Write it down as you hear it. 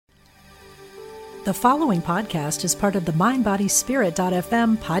The following podcast is part of the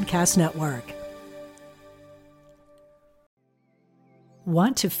MindBodySpirit.fm podcast network.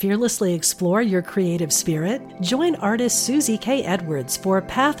 Want to fearlessly explore your creative spirit? Join artist Susie K. Edwards for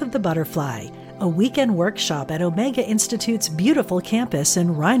Path of the Butterfly, a weekend workshop at Omega Institute's beautiful campus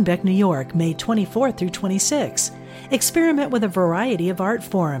in Rhinebeck, New York, May 24 through 26. Experiment with a variety of art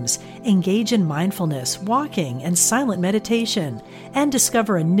forms, engage in mindfulness, walking, and silent meditation, and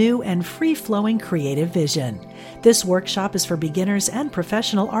discover a new and free-flowing creative vision. This workshop is for beginners and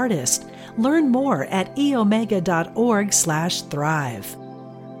professional artists. Learn more at eomega.org/thrive.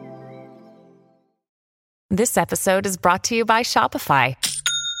 This episode is brought to you by Shopify.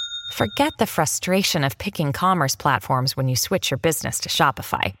 Forget the frustration of picking commerce platforms when you switch your business to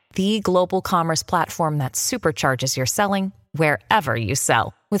Shopify, the global commerce platform that supercharges your selling wherever you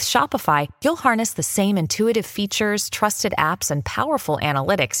sell. With Shopify, you'll harness the same intuitive features, trusted apps, and powerful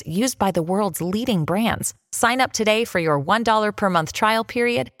analytics used by the world's leading brands. Sign up today for your $1 per month trial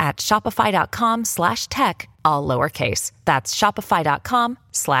period at shopify.com/tech, all lowercase. That's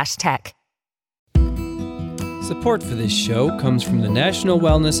shopify.com/tech. Support for this show comes from the National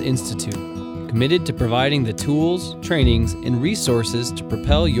Wellness Institute, committed to providing the tools, trainings, and resources to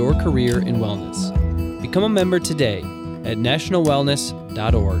propel your career in wellness. Become a member today at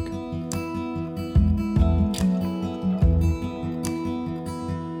nationalwellness.org.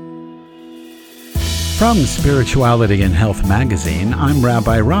 From Spirituality and Health magazine, I'm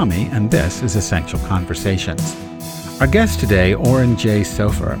Rabbi Rami, and this is Essential Conversations. Our guest today, Oren J.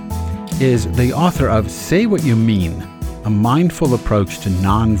 Sofer, is the author of Say What You Mean, a mindful approach to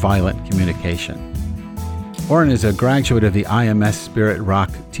nonviolent communication. Oren is a graduate of the IMS Spirit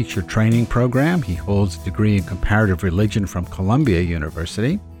Rock Teacher Training Program. He holds a degree in comparative religion from Columbia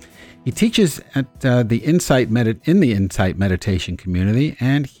University. He teaches at the Insight Meditation community,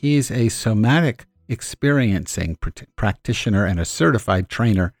 and he's a somatic experiencing practitioner and a certified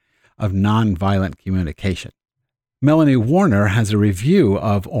trainer of nonviolent communication. Melanie Warner has a review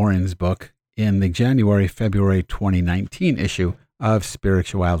of Oren's book in the January-February 2019 issue of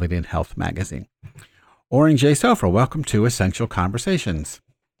Spirituality and Health magazine. Oren J. Sofer, welcome to Essential Conversations.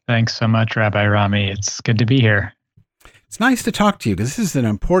 Thanks so much, Rabbi Rami. It's good to be here. It's nice to talk to you because this is an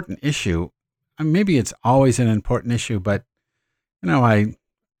important issue. Maybe it's always an important issue, but I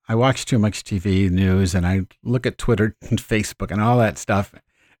watch too much TV news and I look at Twitter and Facebook and all that stuff.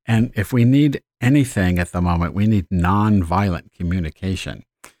 And if we need anything at the moment, we need nonviolent communication.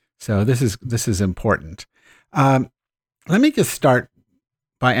 So this is important. Let me just start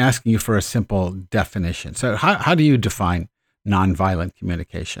by asking you for a simple definition. So how do you define nonviolent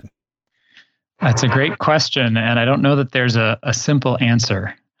communication? That's a great question, and I don't know that there's a simple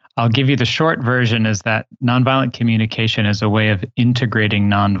answer. I'll give you the short version is that nonviolent communication is a way of integrating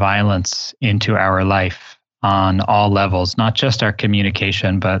nonviolence into our life on all levels, not just our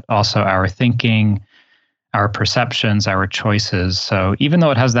communication, but also our thinking, our perceptions, our choices. So even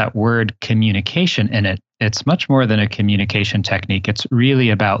though it has that word communication in it, it's much more than a communication technique. It's really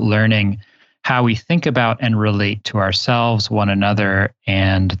about learning how we think about and relate to ourselves, one another,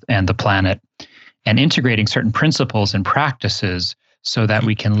 and the planet, and integrating certain principles and practices so that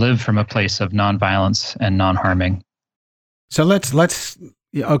we can live from a place of nonviolence and non-harming. So let's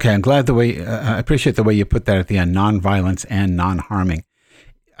okay, I'm glad I appreciate the way you put that at the end, nonviolence and non-harming.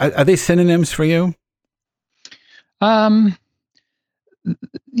 Are they synonyms for you?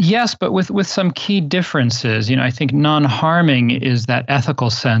 Yes, but with some key differences. I think non-harming is that ethical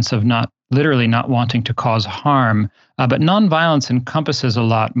sense of not wanting to cause harm, but nonviolence encompasses a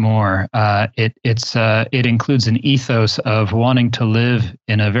lot more. It includes an ethos of wanting to live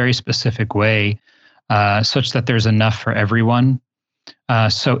in a very specific way, such that there's enough for everyone.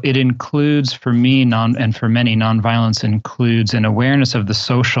 So it includes, for me, and for many, nonviolence includes an awareness of the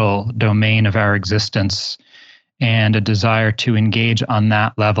social domain of our existence and a desire to engage on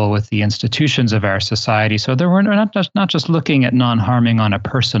that level with the institutions of our society. So we're not just looking at non-harming on a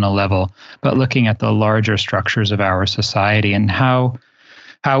personal level, but looking at the larger structures of our society and how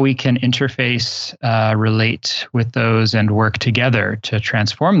we can interface, relate with those, and work together to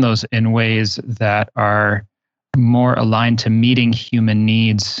transform those in ways that are more aligned to meeting human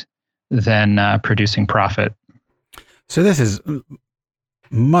needs than producing profit. So this is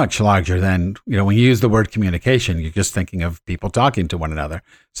much larger than, when you use the word communication, you're just thinking of people talking to one another.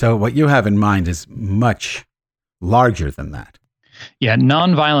 So what you have in mind is much larger than that. Yeah,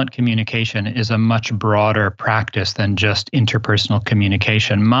 nonviolent communication is a much broader practice than just interpersonal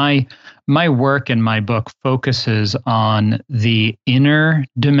communication. My work in my book focuses on the inner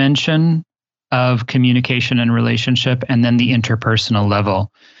dimension of communication and relationship, and then the interpersonal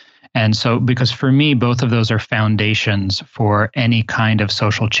level. And so, because for me, both of those are foundations for any kind of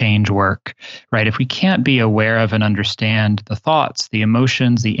social change work, right? If we can't be aware of and understand the thoughts, the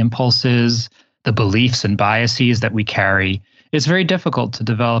emotions, the impulses, the beliefs and biases that we carry, it's very difficult to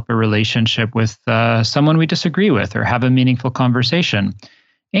develop a relationship with someone we disagree with or have a meaningful conversation.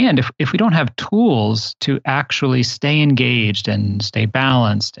 And if we don't have tools to actually stay engaged and stay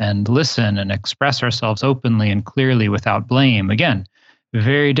balanced and listen and express ourselves openly and clearly without blame, again,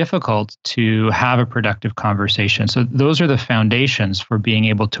 very difficult to have a productive conversation. So those are the foundations for being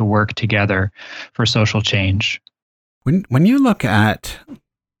able to work together for social change. When you look at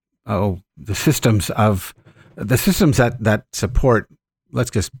the systems that support,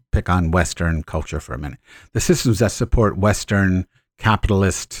 let's just pick on Western culture for a minute, the systems that support Western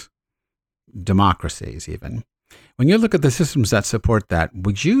capitalist democracies, even. When you look at the systems that support that,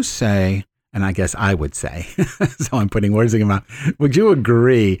 would you say, and I guess I would say, so I'm putting words in your mouth, would you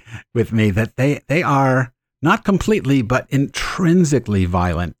agree with me that they are not completely, but intrinsically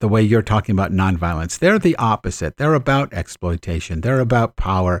violent, the way you're talking about nonviolence? They're the opposite. They're about exploitation. They're about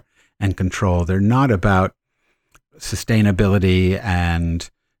power and control. They're not about sustainability and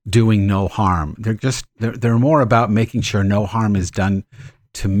doing no harm. They're more about making sure no harm is done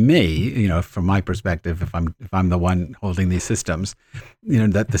to me, from my perspective, if I'm the one holding these systems,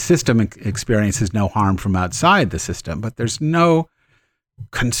 that the system experiences no harm from outside the system, but there's no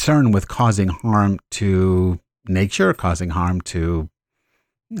concern with causing harm to nature, causing harm to,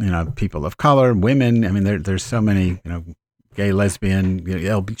 people of color, women. I mean, there's so many, gay, lesbian,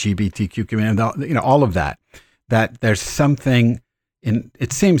 LGBTQ community, all of that there's something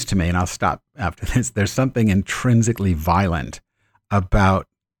it seems to me, and I'll stop after this, there's something intrinsically violent about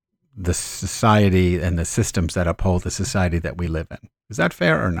the society and the systems that uphold the society that we live in. Is that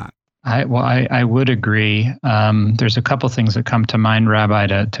fair or not? I would agree. There's a couple things that come to mind,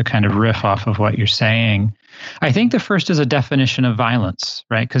 Rabbi, to kind of riff off of what you're saying. I think the first is a definition of violence,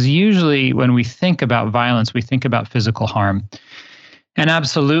 right? Because usually when we think about violence, we think about physical harm. And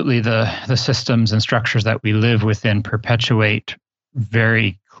absolutely, the systems and structures that we live within perpetuate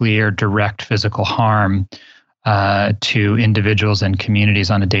very clear, direct physical harm to individuals and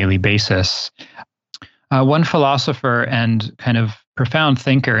communities on a daily basis. One philosopher and kind of profound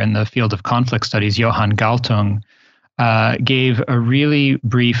thinker in the field of conflict studies, Johann Galtung, gave a really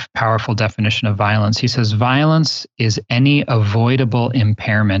brief, powerful definition of violence. He says, violence is any avoidable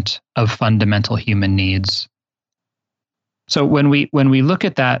impairment of fundamental human needs. So when we look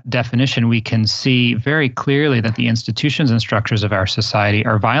at that definition, we can see very clearly that the institutions and structures of our society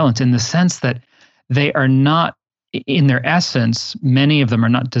are violent in the sense that they are not, in their essence, many of them are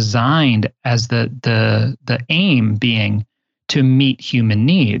not designed as the aim being to meet human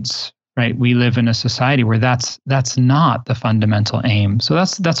needs, right? We live in a society where that's not the fundamental aim. So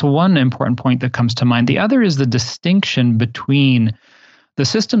that's one important point that comes to mind. The other is the distinction between the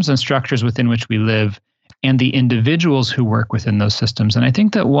systems and structures within which we live and the individuals who work within those systems. And I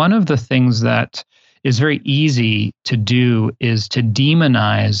think that one of the things that is very easy to do is to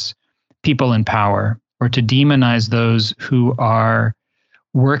demonize people in power, or to demonize those who are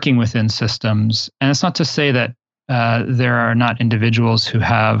working within systems. And it's not to say that there are not individuals who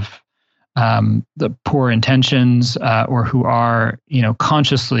have the poor intentions or who are,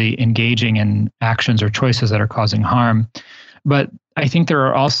 consciously engaging in actions or choices that are causing harm. But I think there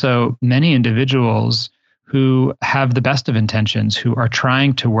are also many individuals who have the best of intentions, who are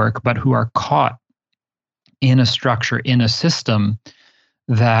trying to work, but who are caught in a structure, in a system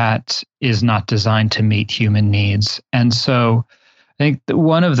that is not designed to meet human needs. And so I think that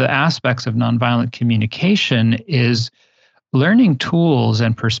one of the aspects of nonviolent communication is learning tools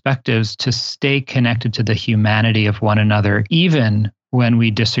and perspectives to stay connected to the humanity of one another, even when we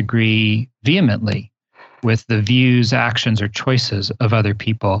disagree vehemently with the views, actions, or choices of other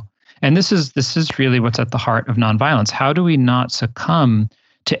people. And this is really what's at the heart of nonviolence. How do we not succumb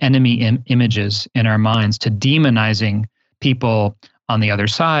to enemy images in our minds, to demonizing people on the other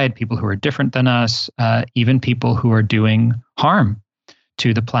side, people who are different than us, even people who are doing harm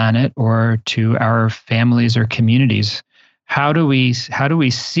to the planet or to our families or communities? How do we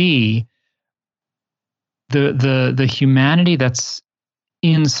see the humanity that's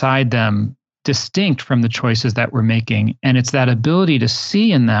inside them distinct from the choices that we're making? And it's that ability to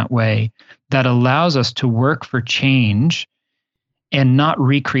see in that way that allows us to work for change and not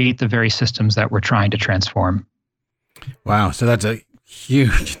recreate the very systems that we're trying to transform. Wow. So that's a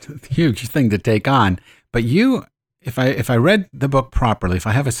huge thing to take on. But you, if I read the book properly, if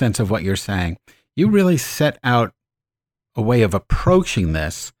I have a sense of what you're saying, you really set out a way of approaching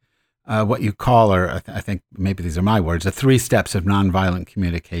this what you call, or I think maybe these are my words, the 3 steps of nonviolent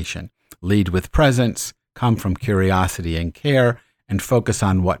communication. Lead with presence, come from curiosity and care, and focus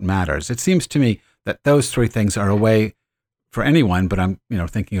on what matters. It seems to me that those 3 things are a way for anyone, but I'm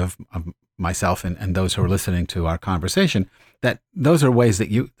thinking of myself and those who are listening to our conversation, that those are ways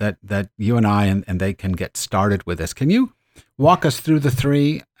that you and I and they can get started with this. Can you walk us through the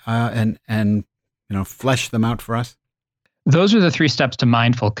 3 and flesh them out for us? Those are the 3 steps to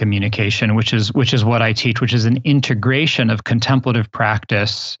mindful communication, which is what I teach, which is an integration of contemplative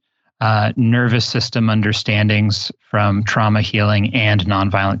practice, nervous system understandings from trauma healing, and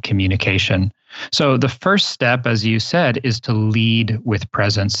nonviolent communication. So the first step, as you said, is to lead with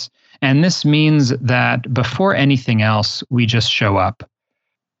presence. And this means that before anything else, we just show up.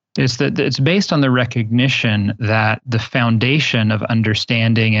 It's based on the recognition that the foundation of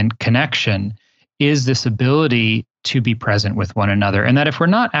understanding and connection is this ability to be present with one another. And that if we're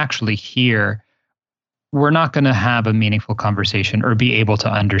not actually here, we're not going to have a meaningful conversation or be able to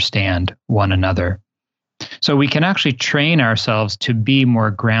understand one another. So we can actually train ourselves to be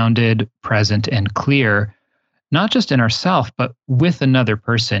more grounded, present, and clear, not just in ourselves, but with another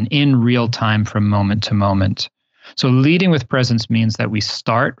person in real time from moment to moment. So leading with presence means that we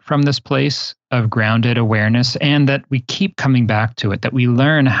start from this place of grounded awareness and that we keep coming back to it, that we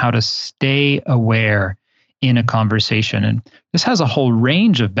learn how to stay aware in a conversation. And this has a whole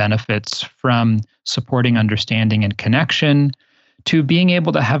range of benefits, from supporting understanding and connection to being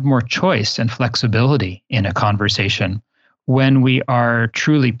able to have more choice and flexibility in a conversation. When we are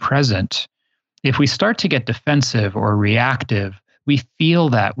truly present, if we start to get defensive or reactive, we feel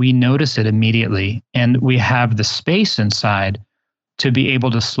that, we notice it immediately, and we have the space inside to be able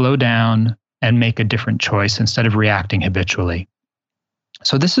to slow down and make a different choice instead of reacting habitually.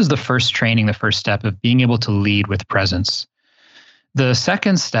 So this is the first training, the first step of being able to lead with presence. The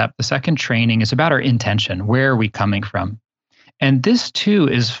second step, the second training, is about our intention. Where are we coming from? And this too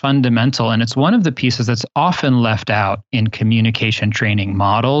is fundamental, and it's one of the pieces that's often left out in communication training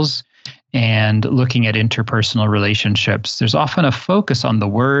models and looking at interpersonal relationships. There's often a focus on the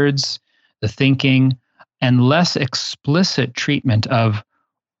words, the thinking, and less explicit treatment of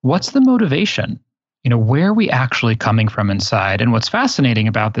what's the motivation? Where are we actually coming from inside? And what's fascinating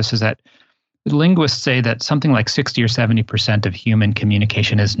about this is that linguists say that something like 60 or 70% of human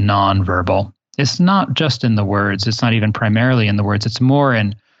communication is nonverbal. It's not just in the words. It's not even primarily in the words. It's more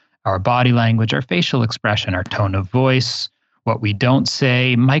in our body language, our facial expression, our tone of voice, what we don't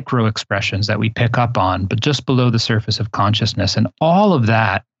say, micro expressions that we pick up on, but just below the surface of consciousness. And all of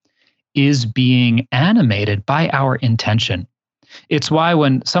that is being animated by our intention. It's why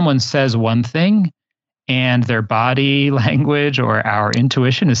when someone says one thing and their body language or our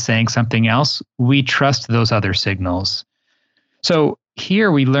intuition is saying something else, we trust those other signals. So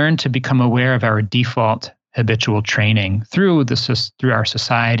here we learn to become aware of our default habitual training through our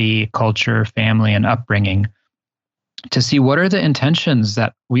society, culture, family, and upbringing, to see what are the intentions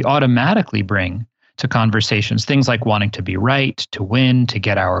that we automatically bring to conversations. Things like wanting to be right, to win, to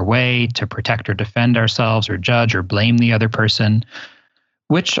get our way, to protect or defend ourselves, or judge or blame the other person,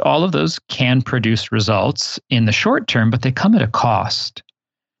 which all of those can produce results in the short term, but they come at a cost,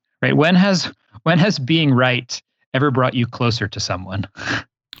 right? When has being right ever brought you closer to someone?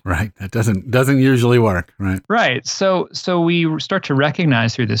 Right. That doesn't usually work, right? Right. So we start to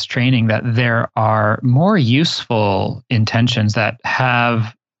recognize through this training that there are more useful intentions that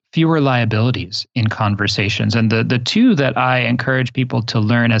have fewer liabilities in conversations. And the 2 that I encourage people to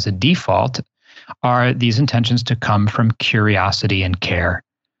learn as a default are these intentions to come from curiosity and care.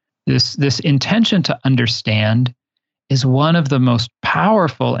 This intention to understand is one of the most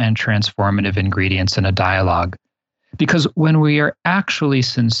powerful and transformative ingredients in a dialogue. Because when we are actually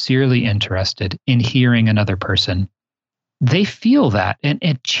sincerely interested in hearing another person, they feel that, and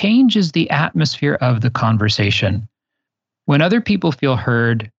it changes the atmosphere of the conversation. When other people feel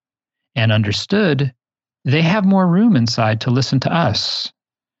heard and understood, they have more room inside to listen to us.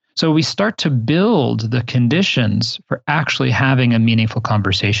 So we start to build the conditions for actually having a meaningful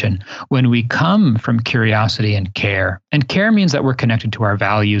conversation when we come from curiosity and care. And care means that we're connected to our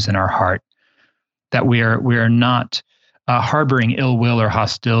values and our heart, that we are not harboring ill will or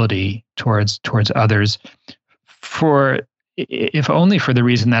hostility towards others, if only for the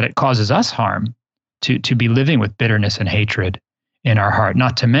reason that it causes us harm to be living with bitterness and hatred in our heart,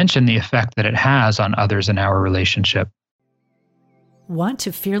 not to mention the effect that it has on others in our relationship. Want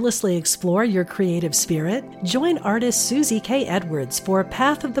to fearlessly explore your creative spirit? Join artist Susie K. Edwards for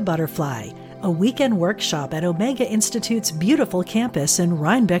Path of the Butterfly, a weekend workshop at Omega Institute's beautiful campus in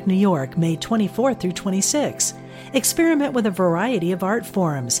Rhinebeck, New York, May 24th through 26. Experiment with a variety of art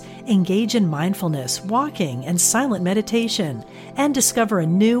forms, engage in mindfulness, walking, and silent meditation, and discover a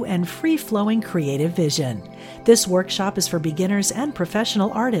new and free-flowing creative vision. This workshop is for beginners and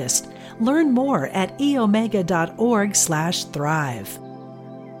professional artists. Learn more at eomega.org/thrive.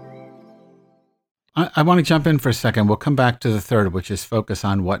 I want to jump in for a second. We'll come back to the third, which is focus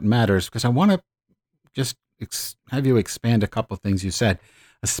on what matters, because I want to just have you expand a couple of things you said,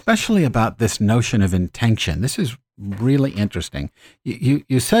 especially about this notion of intention. This is really interesting.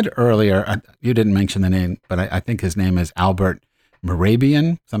 You said earlier, you didn't mention the name, but I think his name is Albert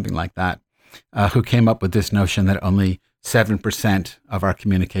Mehrabian, something like that, who came up with this notion that only 7% of our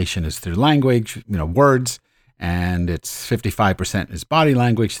communication is through language, words, and it's 55% is body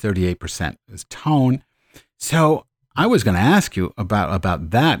language, 38% is tone. So I was going to ask you about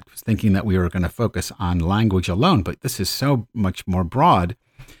that, thinking that we were going to focus on language alone, but this is so much more broad.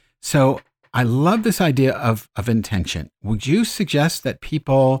 So I love this idea of intention. Would you suggest that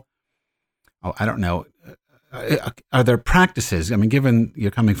people, I don't know, are there practices? I mean, given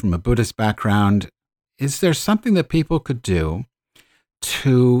you're coming from a Buddhist background, is there something that people could do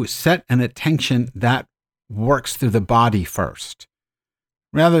to set an intention that works through the body first,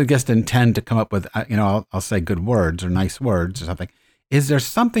 rather than just intend to come up with, I'll say good words or nice words or something? Is there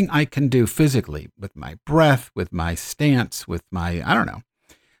something I can do physically with my breath, with my stance, with my,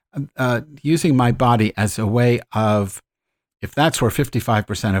 using my body as a way of, if that's where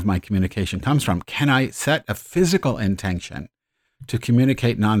 55% of my communication comes from, can I set a physical intention to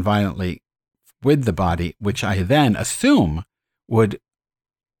communicate nonviolently with the body, which I then assume would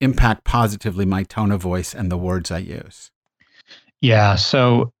impact positively my tone of voice and the words I use? Yeah,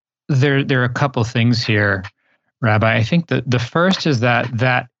 so there are a couple things here, Rabbi. I think that the first is that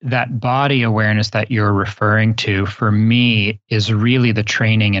body awareness that you're referring to, for me, is really the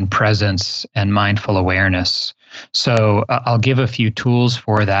training in presence and mindful awareness. So I'll give a few tools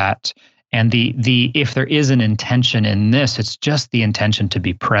for that. And the if there is an intention in this, it's just the intention to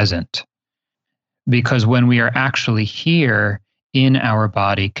be present. Because when we are actually here in our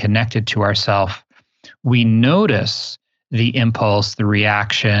body, connected to ourself, we notice the impulse, the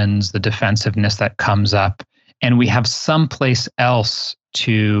reactions, the defensiveness that comes up, and we have someplace else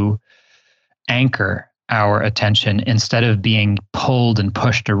to anchor our attention instead of being pulled and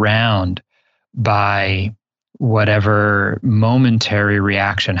pushed around by whatever momentary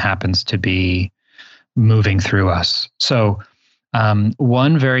reaction happens to be moving through us. So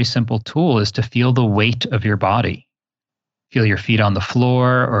one very simple tool is to feel the weight of your body. Feel your feet on the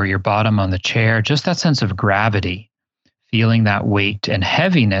floor or your bottom on the chair, just that sense of gravity. Feeling that weight and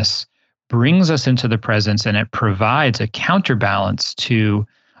heaviness brings us into the presence, and it provides a counterbalance to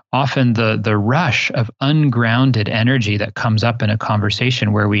often the rush of ungrounded energy that comes up in a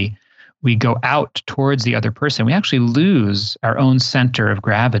conversation where we go out towards the other person. We actually lose our own center of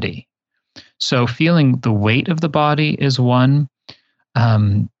gravity. So feeling the weight of the body is one.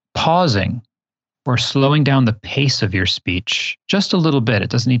 Pausing or slowing down the pace of your speech just a little bit. It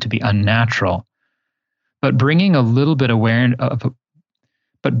doesn't need to be unnatural, but bringing a little bit of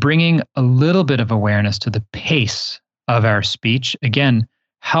awareness to the pace of our speech, again,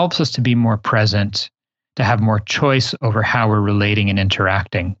 helps us to be more present, to have more choice over how we're relating and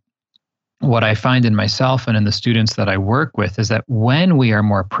interacting. What I find in myself and in the students that I work with is that when we are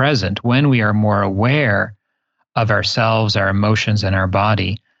more present, when we are more aware of ourselves, our emotions, and our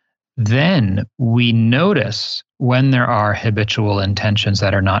body, then we notice when there are habitual intentions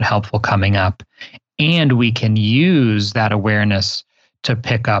that are not helpful coming up, and we can use that awareness to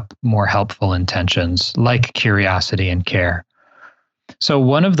pick up more helpful intentions like curiosity and care. So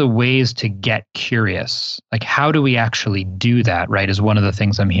one of the ways to get curious, like how do we actually do that, right, is one of the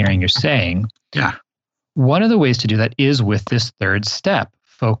things I'm hearing you're saying. Yeah. One of the ways to do that is with this third step,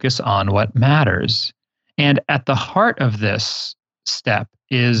 focus on what matters. And at the heart of this step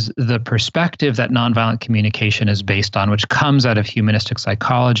is the perspective that nonviolent communication is based on, which comes out of humanistic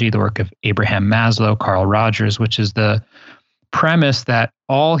psychology, the work of Abraham Maslow, Carl Rogers, which is the premise that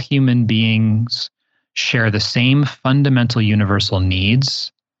all human beings share the same fundamental universal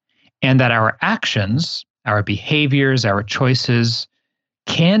needs, and that our actions, our behaviors, our choices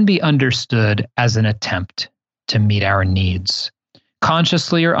can be understood as an attempt to meet our needs.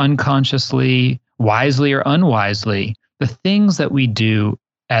 Consciously or unconsciously, wisely or unwisely, the things that we do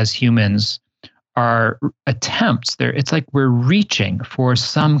as humans are attempts. It's like we're reaching for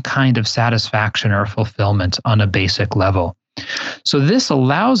some kind of satisfaction or fulfillment on a basic level. So this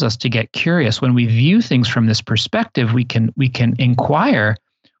allows us to get curious. When we view things from this perspective, we can inquire,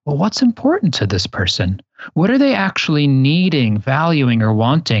 well, what's important to this person? What are they actually needing, valuing, or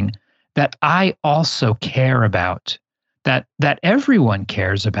wanting that I also care about, that everyone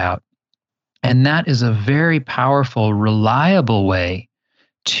cares about. And that is a very powerful, reliable way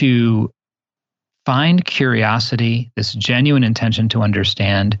to find curiosity, this genuine intention to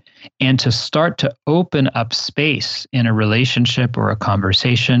understand, and to start to open up space in a relationship or a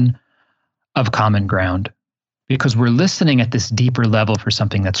conversation of common ground, because we're listening at this deeper level for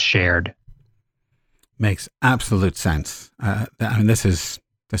something that's shared. Makes absolute sense.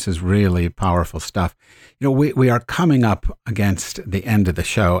 This is really powerful stuff. We are coming up against the end of the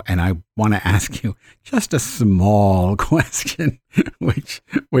show, and I want to ask you just a small question,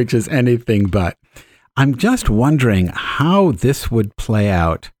 which is anything but. I'm just wondering how this would play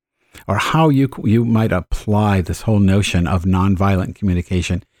out, or how you might apply this whole notion of nonviolent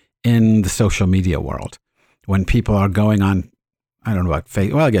communication in the social media world, when people are going on, I don't know about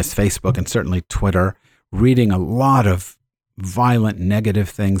Facebook and certainly Twitter, reading a lot of violent, negative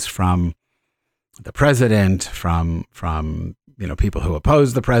things from the president, from people who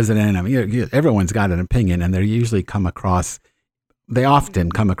oppose the president. I mean, everyone's got an opinion, and they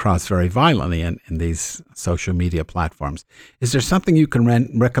often come across very violently in these social media platforms. Is there something you can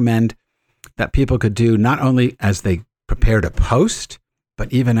recommend that people could do, not only as they prepare to post,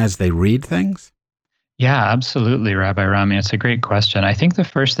 but even as they read things? Yeah, absolutely, Rabbi Rami. It's a great question. I think the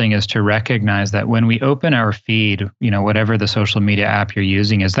first thing is to recognize that when we open our feed, whatever the social media app you're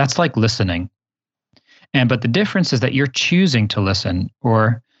using is, that's like listening. But the difference is that you're choosing to listen,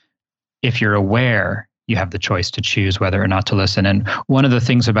 or if you're aware, you have the choice to choose whether or not to listen. And one of the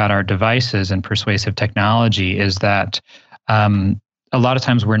things about our devices and persuasive technology is that a lot of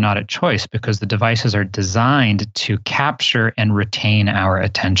times we're not at choice, because the devices are designed to capture and retain our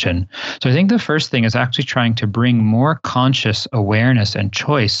attention. So I think the first thing is actually trying to bring more conscious awareness and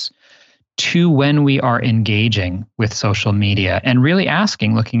choice to when we are engaging with social media, and really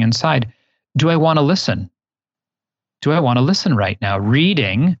looking inside, do I want to listen? Do I want to listen right now?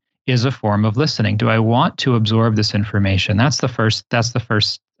 Reading is a form of listening. Do I want to absorb this information? That's the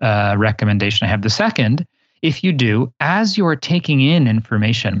first recommendation I have. The second, if you do, as you're taking in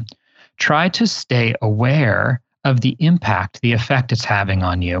information, try to stay aware of the impact, the effect it's having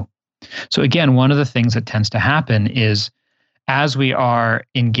on you. So again, one of the things that tends to happen is, as we are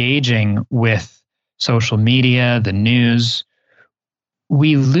engaging with social media, the news,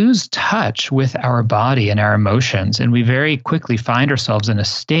 we lose touch with our body and our emotions, and we very quickly find ourselves in a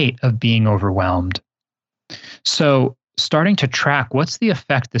state of being overwhelmed. So starting to track, what's the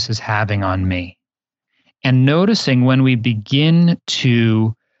effect this is having on me? And noticing when we begin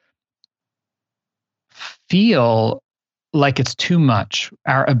to feel like it's too much,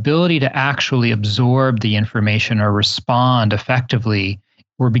 our ability to actually absorb the information or respond effectively,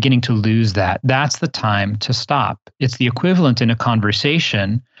 we're beginning to lose that. That's the time to stop. It's the equivalent in a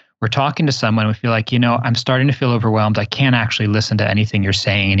conversation. We're talking to someone, we feel like, I'm starting to feel overwhelmed. I can't actually listen to anything you're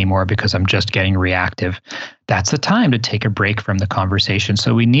saying anymore because I'm just getting reactive. That's the time to take a break from the conversation.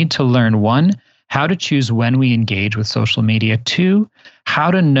 So we need to learn, one, how to choose when we engage with social media. Two,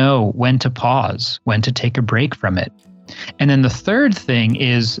 how to know when to pause, when to take a break from it. And then the third thing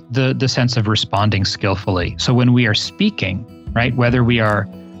is the sense of responding skillfully. So when we are speaking, right, whether we are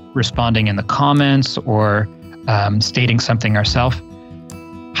responding in the comments or stating something ourselves,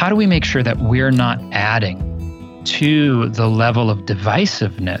 how do we make sure that we're not adding to the level of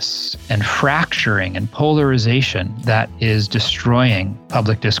divisiveness and fracturing and polarization that is destroying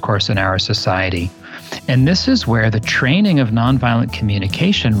public discourse in our society? And this is where the training of nonviolent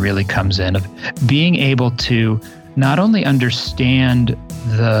communication really comes in, of being able to not only understand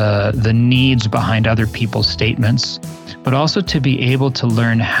the needs behind other people's statements, but also to be able to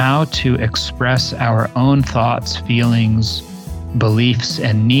learn how to express our own thoughts, feelings, beliefs,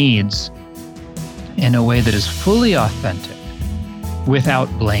 and needs in a way that is fully authentic, without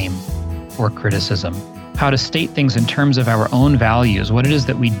blame or criticism. How to state things in terms of our own values, what it is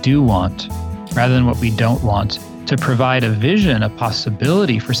that we do want rather than what we don't want, to provide a vision, a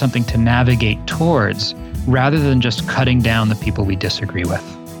possibility for something to navigate towards, rather than just cutting down the people we disagree with.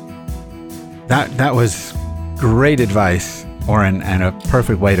 That was great advice, Oren, and a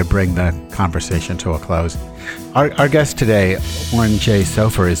perfect way to bring the conversation to a close. Our guest today, Oren J.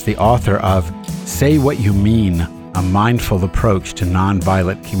 Sofer, is the author of Say What You Mean, A Mindful Approach to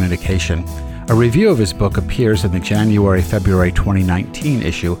Nonviolent Communication. A review of his book appears in the January-February 2019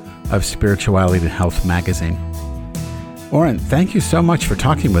 issue of Spirituality and Health magazine. Oren, thank you so much for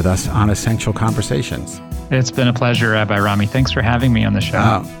talking with us on Essential Conversations. It's been a pleasure, Rabbi Rami. Thanks for having me on the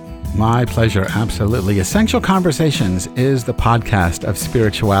show. My pleasure, absolutely. Essential Conversations is the podcast of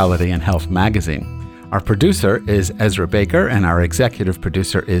Spirituality and Health magazine. Our producer is Ezra Baker, and our executive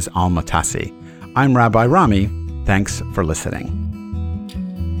producer is Alma Tassi. I'm Rabbi Rami. Thanks for listening.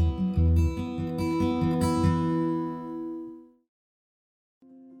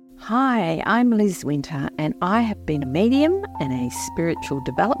 Hi, I'm Liz Winter, and I have been a medium and a spiritual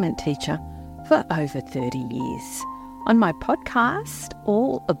development teacher for over 30 years. On my podcast,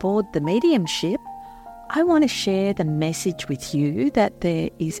 All Aboard the Mediumship, I want to share the message with you that there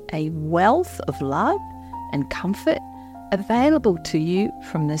is a wealth of love and comfort available to you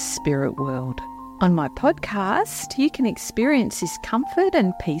from the spirit world. On my podcast, you can experience this comfort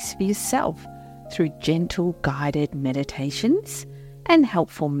and peace for yourself through gentle guided meditations and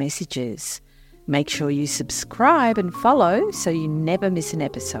helpful messages. Make sure you subscribe and follow so you never miss an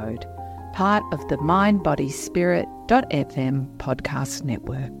episode. Part of the mindbodyspirit.fm podcast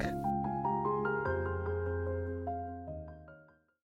network.